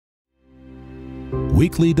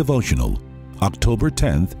Weekly Devotional, October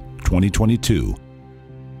 10th, 2022.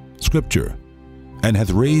 Scripture, and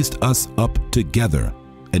hath raised us up together,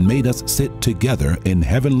 and made us sit together in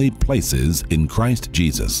heavenly places in Christ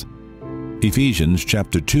Jesus. Ephesians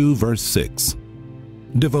chapter 2, verse 6.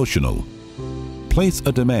 Devotional. Place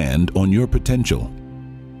a demand on your potential.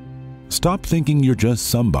 Stop thinking you're just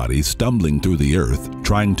somebody stumbling through the earth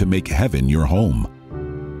trying to make heaven your home.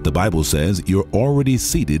 The Bible says you're already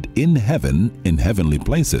seated in heaven in heavenly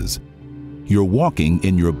places. You're walking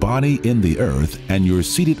in your body in the earth, and you're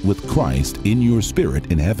seated with Christ in your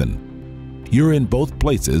spirit in heaven. You're in both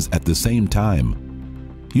places at the same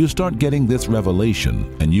time. You start getting this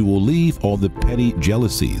revelation, and you will leave all the petty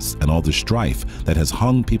jealousies and all the strife that has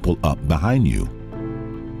hung people up behind you.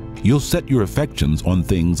 You'll set your affections on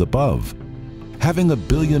things above. Having $1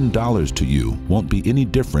 billion to you won't be any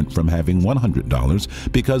different from having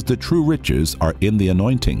 $100, because the true riches are in the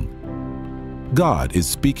anointing. God is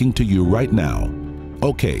speaking to you right now.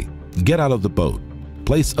 Okay, get out of the boat.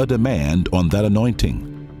 Place a demand on that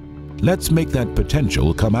anointing. Let's make that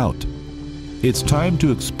potential come out. It's time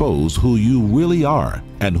to expose who you really are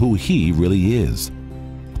and who He really is.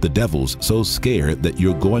 The devil's so scared that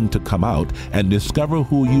you're going to come out and discover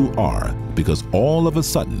who you are, because all of a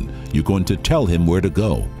sudden you're going to tell him where to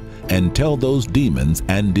go, and tell those demons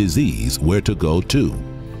and disease where to go too.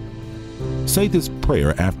 Say this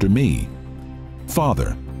prayer after me.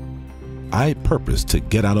 Father, I purpose to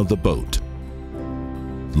get out of the boat,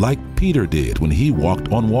 like Peter did when he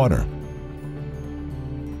walked on water.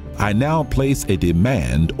 I now place a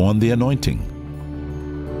demand on the anointing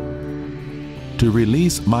to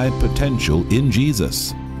release my potential in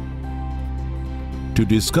Jesus, to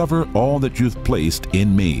discover all that you've placed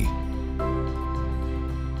in me.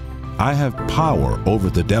 I have power over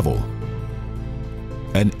the devil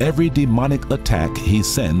and every demonic attack he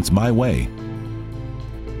sends my way.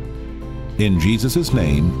 In Jesus'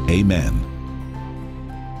 name, amen.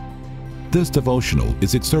 This devotional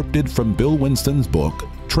is excerpted from Bill Winston's book,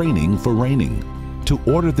 Training for Reigning. To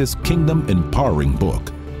order this kingdom-empowering book,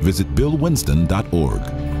 visit BillWinston.org.